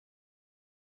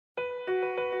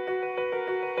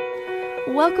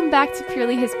Welcome back to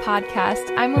Purely His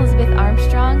podcast. I'm Elizabeth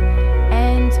Armstrong,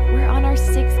 and we're on our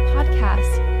 6th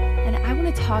podcast, and I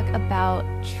want to talk about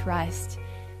trust.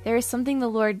 There is something the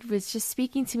Lord was just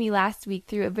speaking to me last week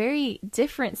through a very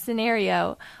different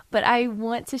scenario, but I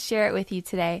want to share it with you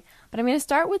today. But I'm going to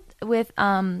start with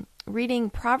reading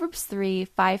Proverbs 3,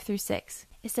 5 through 6.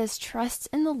 It says, "Trust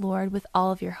in the Lord with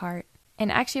all of your heart."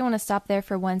 And actually I want to stop there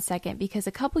for 1 second, because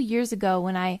a couple years ago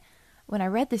when I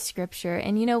read this scripture,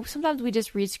 and sometimes we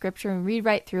just read scripture and read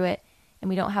right through it and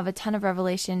we don't have a ton of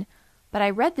revelation, but I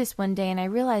read this one day and I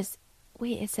realized,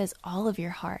 wait, it says all of your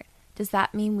heart. Does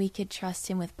that mean we could trust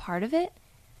him with part of it?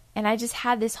 And I just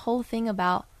had this whole thing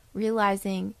about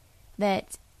realizing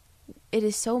that it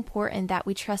is so important that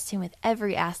we trust him with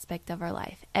every aspect of our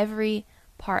life, every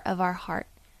part of our heart.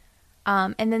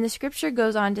 And then the scripture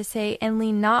goes on to say, "And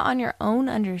lean not on your own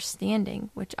understanding,"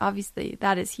 which obviously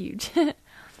that is huge.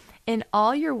 "In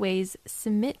all your ways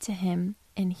submit to him,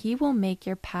 and he will make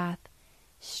your path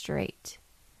straight."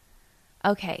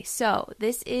 Okay, so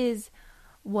this is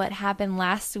what happened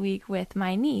last week with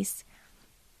my niece.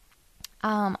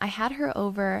 I had her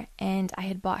over, and I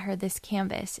had bought her this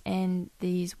canvas and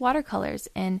these watercolors,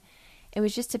 and it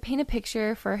was just to paint a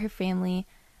picture for her family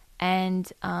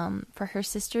and for her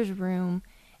sister's room.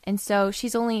 And so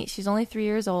she's only 3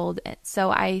 years old, so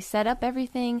I set up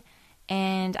everything.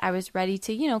 And I was ready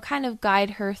to, kind of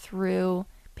guide her through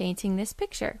painting this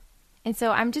picture. And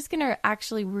so I'm just going to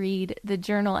actually read the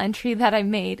journal entry that I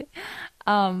made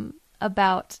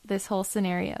about this whole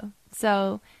scenario.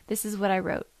 So this is what I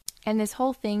wrote. And this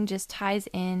whole thing just ties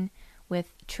in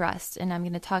with trust. And I'm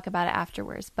going to talk about it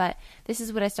afterwards. But this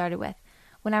is what I started with.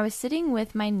 "When I was sitting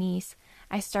with my niece,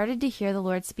 I started to hear the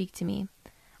Lord speak to me.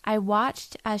 I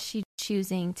watched as she was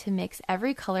choosing to mix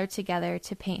every color together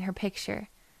to paint her picture.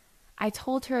 I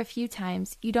told her a few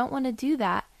times, 'You don't want to do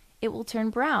that. It will turn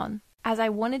brown.' As I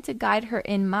wanted to guide her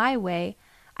in my way,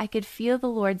 I could feel the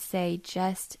Lord say,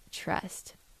 'Just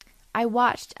trust.' I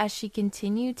watched as she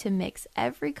continued to mix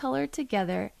every color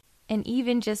together and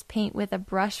even just paint with a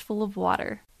brush full of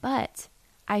water. But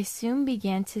I soon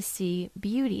began to see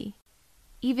beauty.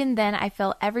 Even then, I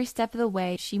felt every step of the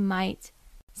way she might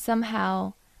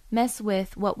somehow mess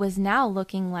with what was now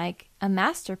looking like a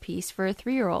masterpiece for a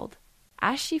 3-year-old.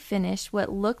 As she finished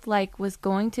what looked like was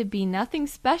going to be nothing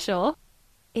special,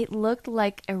 it looked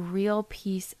like a real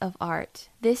piece of art.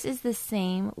 This is the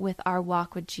same with our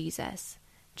walk with Jesus.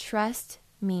 Trust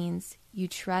means you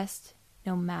trust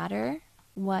no matter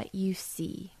what you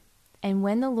see. And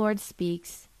when the Lord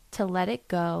speaks, to let it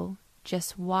go,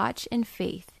 just watch in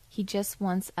faith. He just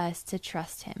wants us to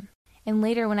trust him." And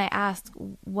later when I asked,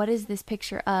 "What is this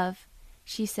picture of?"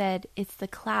 she said, "It's the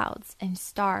clouds and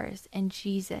stars and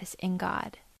Jesus and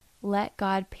God. Let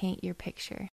God paint your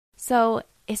picture." So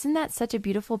isn't that such a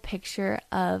beautiful picture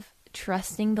of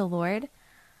trusting the Lord?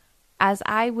 As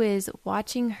I was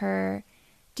watching her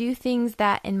do things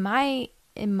that in my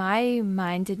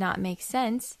mind did not make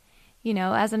sense,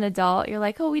 as an adult, you're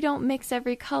like, "Oh, we don't mix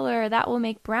every color. That will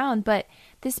make brown." But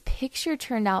this picture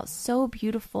turned out so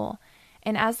beautiful.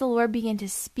 And as the Lord began to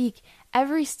speak,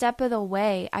 every step of the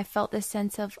way, I felt this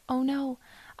sense of, oh no,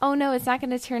 it's not going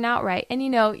to turn out right. And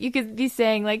you could be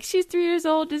saying like, "She's 3 years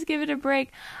old, just give it a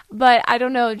break." But I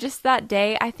don't know, just that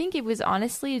day, I think it was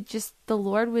honestly just the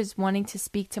Lord was wanting to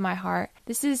speak to my heart.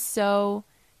 This is so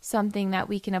something that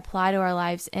we can apply to our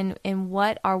lives and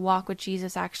what our walk with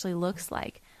Jesus actually looks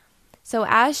like. So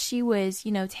as she was,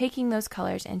 taking those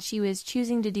colors and she was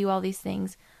choosing to do all these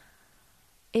things,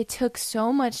 it took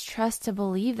so much trust to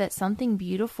believe that something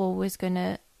beautiful was going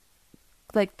to,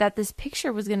 that this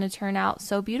picture was going to turn out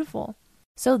so beautiful.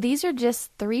 So these are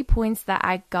just 3 points that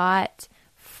I got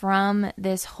from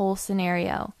this whole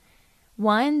scenario.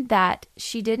 1, that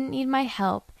she didn't need my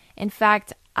help. In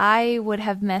fact, I would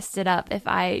have messed it up if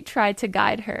I tried to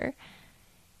guide her.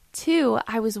 2,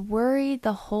 I was worried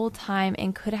the whole time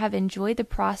and could have enjoyed the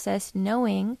process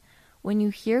knowing when you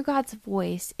hear God's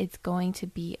voice, it's going to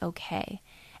be okay.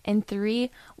 And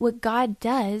 3, what God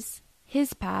does,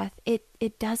 his path,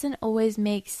 it doesn't always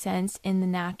make sense in the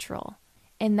natural.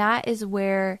 And that is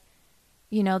where,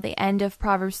 the end of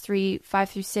Proverbs 3,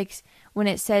 5 through 6, when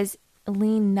it says,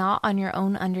 "Lean not on your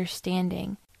own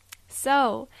understanding."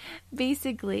 So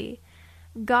basically,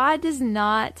 God does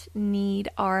not need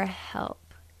our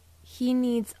help. He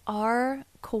needs our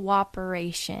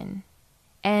cooperation.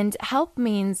 And help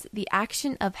means the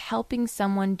action of helping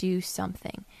someone do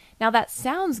something. Now that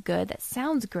sounds good, that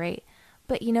sounds great,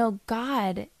 but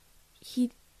God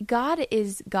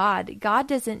is God. God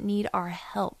doesn't need our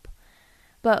help.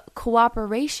 But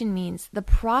cooperation means the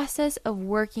process of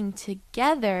working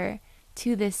together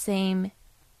to the same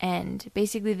end,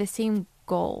 basically the same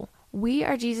goal. We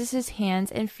are Jesus's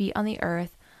hands and feet on the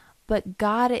earth, but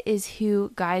God is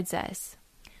who guides us.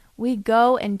 We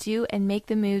go and do and make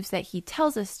the moves that he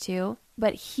tells us to,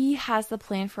 but he has the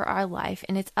plan for our life,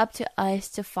 and it's up to us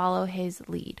to follow his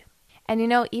lead. And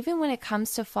even when it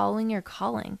comes to following your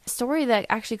calling, the story that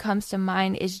actually comes to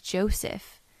mind is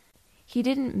Joseph. He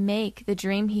didn't make the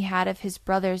dream he had of his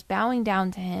brothers bowing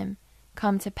down to him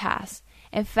come to pass.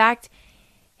 In fact,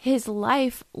 his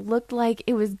life looked like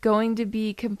it was going to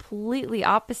be completely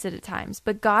opposite at times,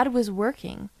 but God was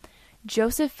working.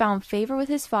 Joseph found favor with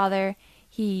his father.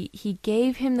 He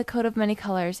gave him the coat of many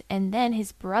colors, and then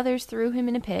his brothers threw him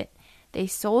in a pit. They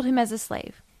sold him as a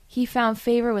slave. He found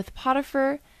favor with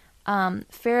Potiphar,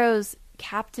 Pharaoh's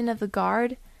captain of the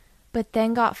guard, but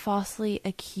then got falsely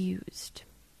accused.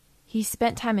 He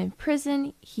spent time in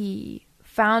prison. He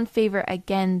found favor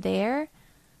again there,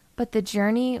 but the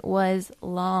journey was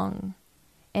long,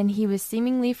 and he was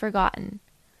seemingly forgotten.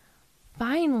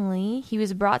 Finally, he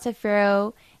was brought to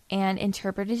Pharaoh and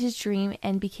interpreted his dream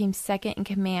and became second in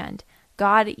command.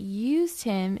 God used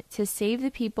him to save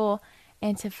the people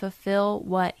and to fulfill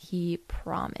what he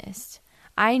promised.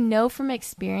 I know from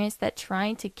experience that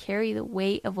trying to carry the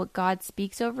weight of what God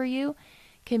speaks over you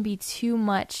can be too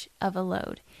much of a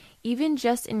load, even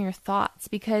just in your thoughts,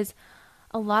 because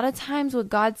a lot of times what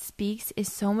God speaks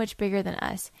is so much bigger than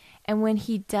us. And when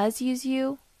he does use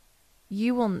you,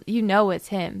 you know it's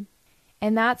him.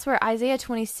 And that's where Isaiah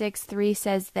 26:3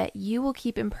 says that you will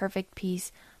keep in perfect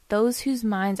peace those whose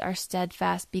minds are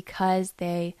steadfast because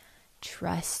they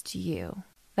trust you.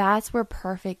 That's where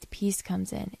perfect peace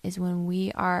comes in, is when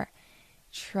we are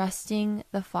trusting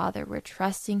the Father. We're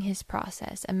trusting his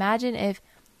process. Imagine if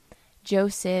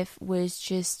Joseph was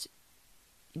just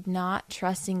not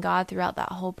trusting God throughout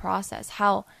that whole process.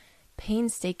 How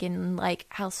painstaking,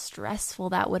 how stressful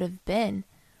that would have been.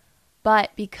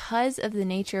 But because of the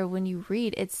nature of when you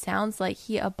read, it sounds like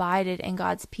he abided in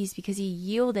God's peace because he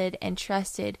yielded and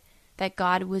trusted that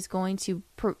God was going to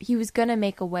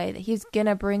make a way, that he was going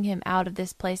to bring him out of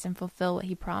this place and fulfill what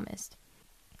he promised.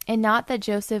 And not that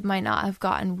Joseph might not have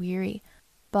gotten weary,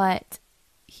 but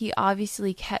he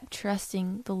obviously kept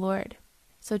trusting the Lord.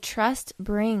 So trust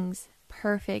brings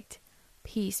perfect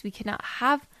peace. We cannot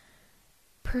have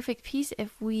perfect peace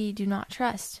if we do not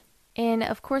trust. And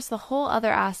of course, the whole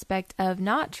other aspect of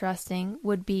not trusting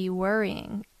would be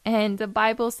worrying. And the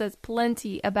Bible says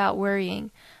plenty about worrying.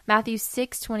 Matthew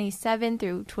 6:27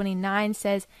 through 29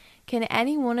 says, "Can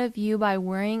any one of you by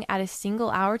worrying add a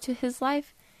single hour to his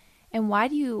life? And why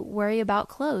do you worry about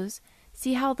clothes?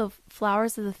 See how the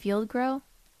flowers of the field grow?"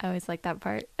 I always like that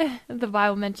part. The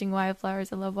Bible mentioning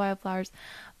wildflowers. I love wildflowers.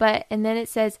 And then it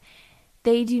says,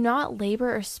 "They do not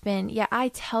labor or spin, yet I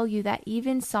tell you that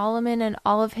even Solomon in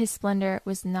all of his splendor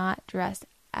was not dressed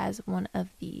as one of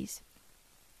these."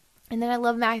 And then I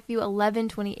love Matthew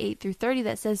 11:28 through 30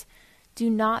 that says, "Do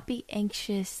not be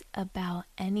anxious about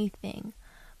anything,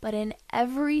 but in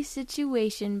every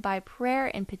situation by prayer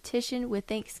and petition with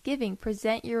thanksgiving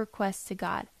present your requests to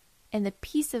God. And the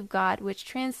peace of God, which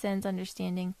transcends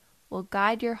understanding, will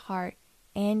guide your heart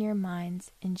and your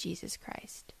minds in Jesus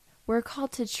Christ." We're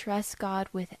called to trust God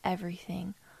with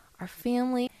everything. Our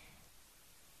family,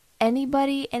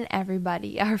 anybody and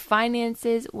everybody, our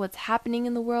finances, what's happening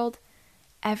in the world,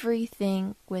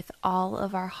 everything with all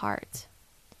of our heart.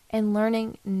 And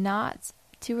learning not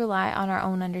to rely on our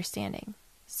own understanding.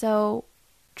 So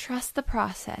trust the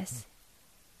process.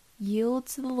 Yield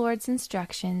to the Lord's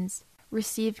instructions.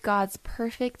 Receive God's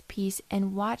perfect peace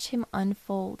and watch him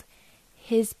unfold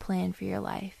his plan for your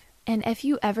life. And if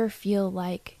you ever feel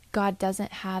like God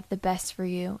doesn't have the best for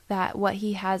you, that what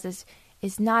he has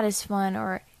is not as fun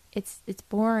or it's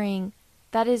boring,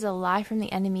 that is a lie from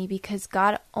the enemy, because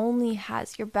God only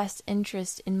has your best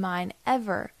interest in mind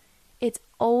ever. It's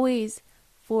always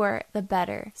for the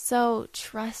better. So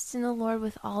trust in the Lord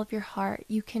with all of your heart.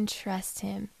 You can trust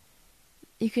him.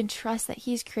 You can trust that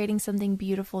he's creating something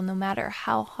beautiful no matter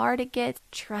how hard it gets.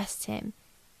 Trust him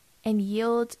and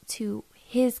yield to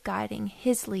his guiding,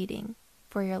 his leading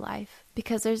for your life.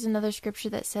 Because there's another scripture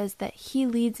that says that he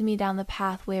leads me down the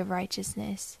pathway of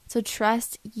righteousness. So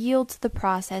trust, yield to the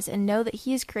process, and know that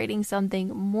he is creating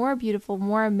something more beautiful,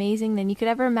 more amazing than you could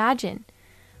ever imagine.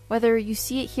 Whether you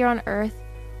see it here on earth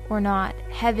or not,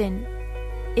 heaven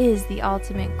is the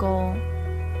ultimate goal.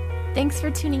 Thanks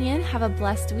for tuning in. Have a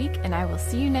blessed week, and I will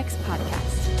see you next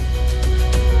podcast.